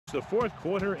The fourth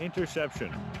quarter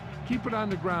interception. Keep it on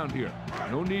the ground here.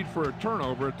 No need for a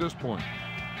turnover at this point.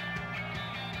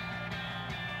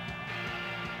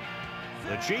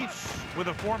 The Chiefs with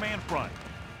a four-man front.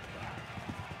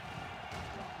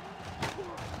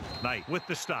 Knight with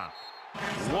the stop.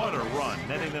 What a run,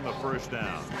 netting them a first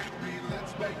down.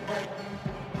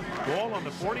 Ball on the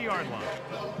 40-yard line.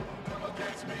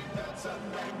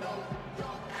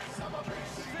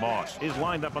 Moss is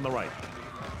lined up on the right.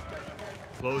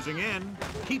 Closing in,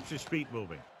 keeps his feet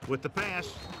moving. With the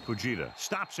pass, Fujita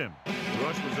stops him. The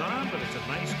rush was on, but it's a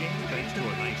nice game thanks to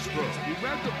a nice throw. He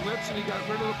read the blitz and he got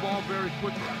rid of the ball very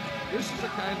quickly. This is the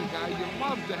kind of guy you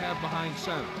love to have behind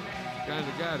center. The kind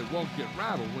of guy that won't get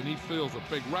rattled when he feels a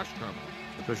big rush coming.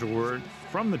 Official word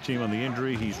from the team on the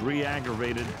injury. He's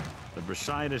re-aggravated the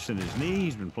bursitis in his knee.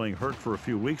 He's been playing hurt for a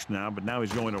few weeks now, but now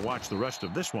he's going to watch the rest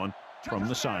of this one from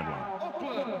the sideline.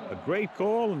 A great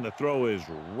call, and the throw is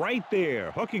right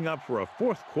there, hooking up for a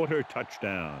fourth quarter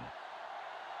touchdown.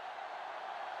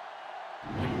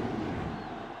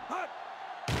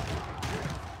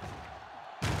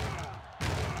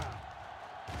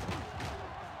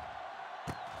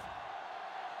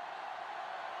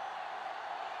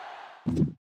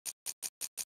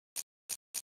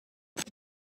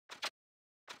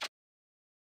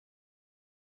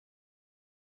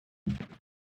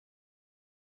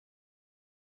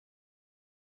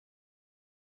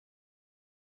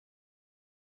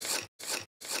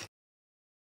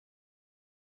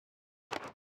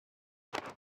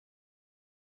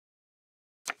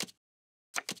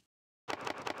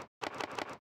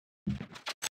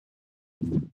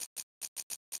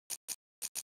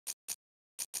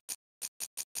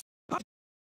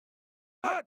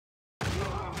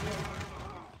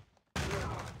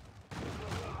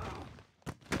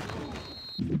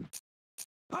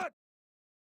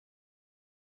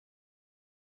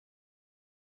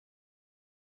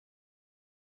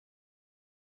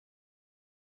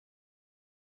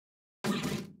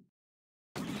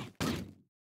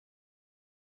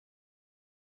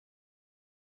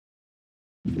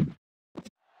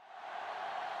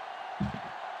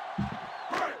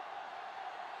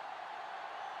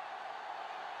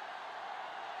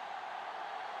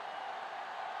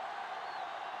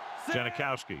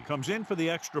 Janikowski comes in for the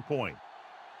extra point.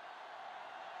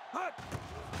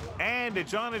 And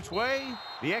it's on its way.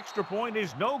 The extra point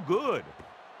is no good.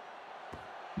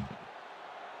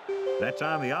 That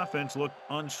time the offense looked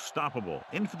unstoppable.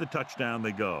 In for the touchdown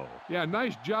they go. Yeah,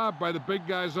 nice job by the big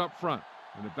guys up front.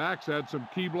 And the backs had some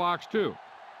key blocks too.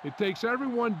 It takes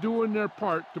everyone doing their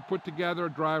part to put together a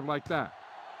drive like that.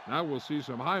 Now we'll see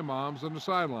some high moms on the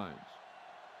sidelines.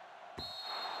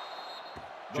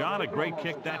 John, a great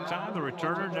kick that time. The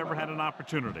returner never had an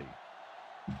opportunity.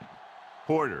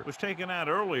 Porter was taken out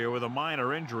earlier with a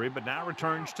minor injury, but now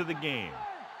returns to the game.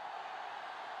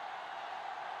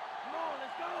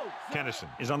 Kennison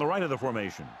is on the right of the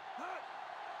formation.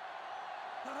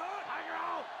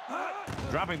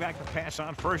 Dropping back the pass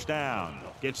on first down.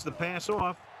 Gets the pass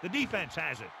off. The defense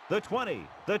has it. The 20,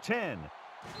 the 10.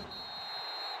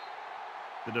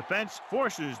 The defense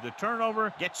forces the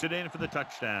turnover, gets it in for the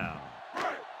touchdown.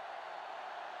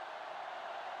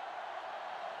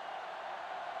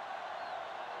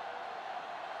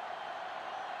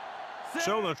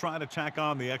 So they'll try to tack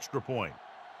on the extra point.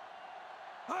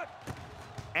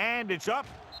 And it's up.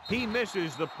 He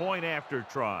misses the point after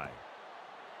try.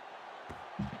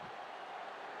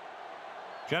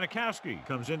 Janikowski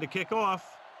comes in to kick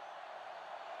off.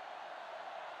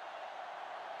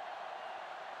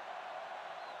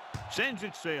 Sends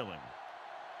it sailing.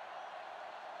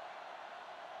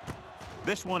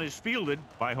 This one is fielded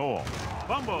by Hall.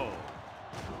 Fumble.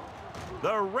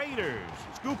 The Raiders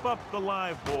scoop up the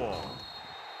live ball.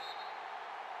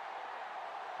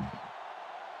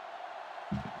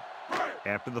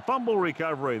 After the fumble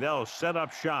recovery, they'll set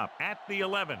up shop at the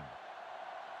 11.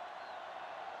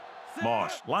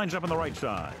 Moss lines up on the right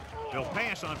side. He'll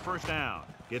pass on first down.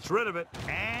 Gets rid of it,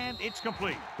 and it's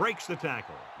complete. Breaks the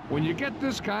tackle. When you get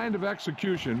this kind of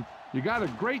execution, you got a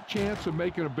great chance of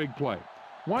making a big play.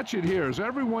 Watch it here as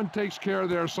everyone takes care of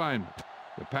their assignment.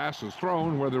 The pass is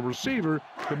thrown where the receiver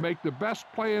can make the best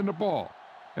play in the ball,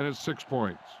 and it's 6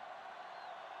 points.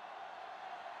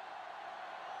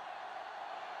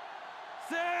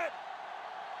 Set.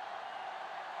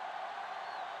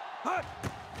 Hut.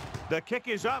 The kick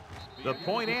is up. The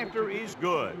point after is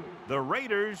good. The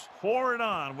Raiders pour it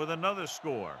on with another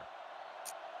score.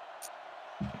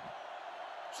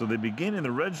 So they begin in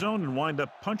the red zone and wind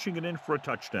up punching it in for a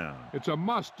touchdown. It's a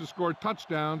must to score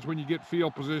touchdowns when you get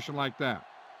field position like that.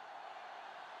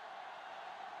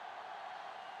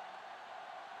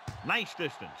 Nice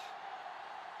distance.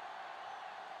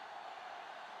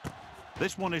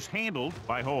 This one is handled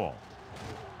by Hall.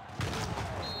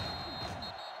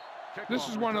 This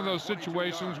is one of those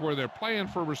situations where they're playing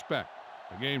for respect.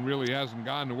 The game really hasn't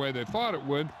gone the way they thought it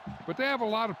would, but they have a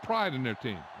lot of pride in their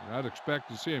team. And I'd expect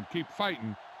to see them keep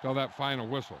fighting till that final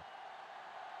whistle.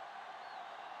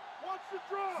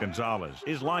 Gonzalez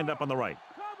is lined up on the right.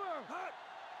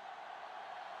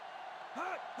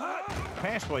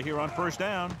 Pass play here on first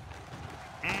down.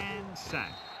 And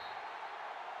sack.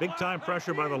 Big-time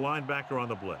pressure by the linebacker on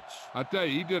the blitz. I tell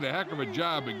you, he did a heck of a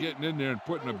job of getting in there and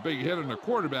putting a big hit on the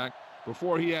quarterback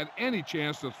before he had any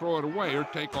chance to throw it away or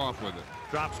take off with it.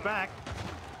 Drops back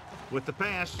with the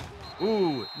pass.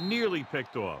 Ooh, nearly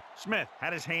picked off. Smith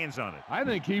had his hands on it. I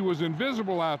think he was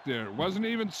invisible out there. It wasn't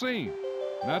even seen.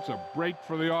 And that's a break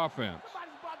for the offense.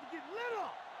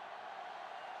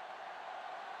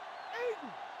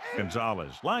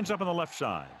 Gonzalez lines up on the left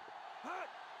side.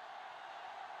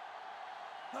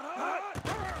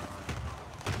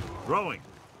 Throwing.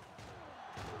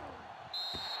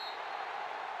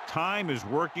 Time is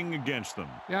working against them.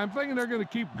 Yeah, I'm thinking they're going to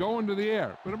keep going to the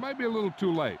air, but it might be a little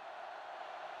too late.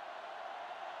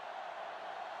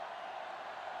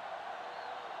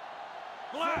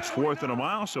 It's 4th and a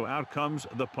mile, so out comes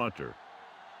the punter.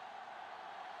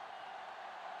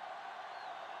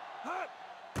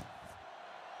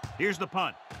 Here's the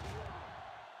punt.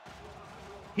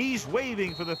 He's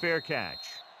waving for the fair catch.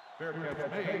 Fair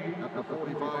catch made at the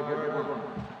 45-yard line.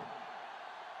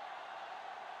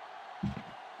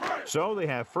 So they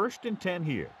have 1st and 10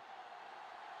 here.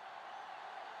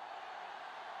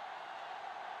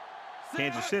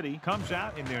 Kansas City comes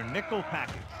out in their nickel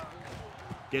package.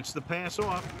 Gets the pass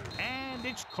off, and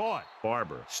it's caught.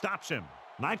 Barber stops him.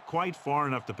 Not quite far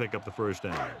enough to pick up the first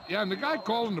down. Yeah, and the guy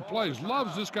calling the plays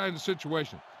loves this kind of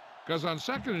situation because on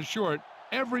 2nd and short,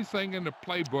 everything in the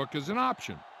playbook is an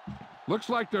option. Looks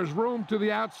like there's room to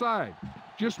the outside.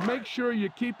 Just make sure you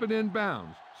keep it in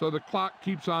bounds so the clock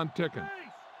keeps on ticking.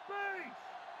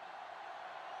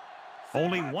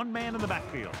 Only one man in the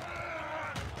backfield.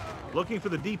 Looking for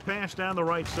the deep pass down the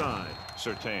right side.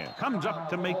 Surtain comes up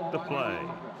to make the play.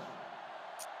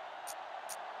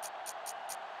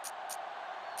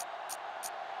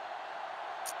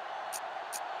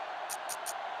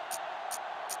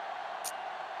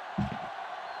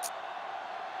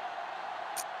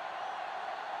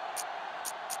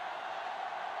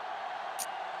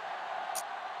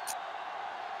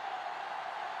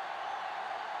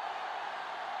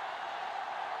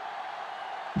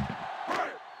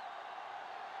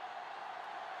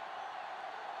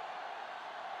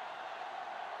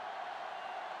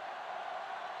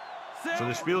 So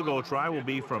this field goal try will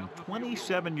be from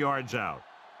 27 yards out.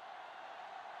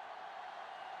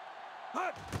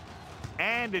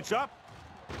 And it's up.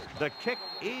 The kick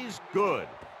is good.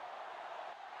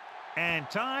 And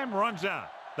time runs out.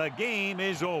 The game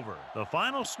is over. The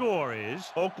final score is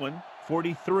Oakland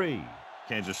 43,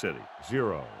 Kansas City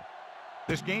 0.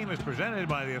 This game is presented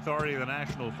by the authority of the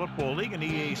National Football League and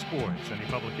EA Sports. Any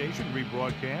publication,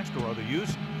 rebroadcast, or other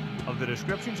use of the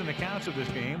descriptions and accounts of this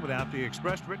game without the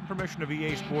expressed written permission of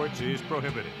EA Sports is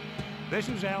prohibited. This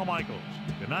is Al Michaels.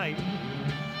 Good night.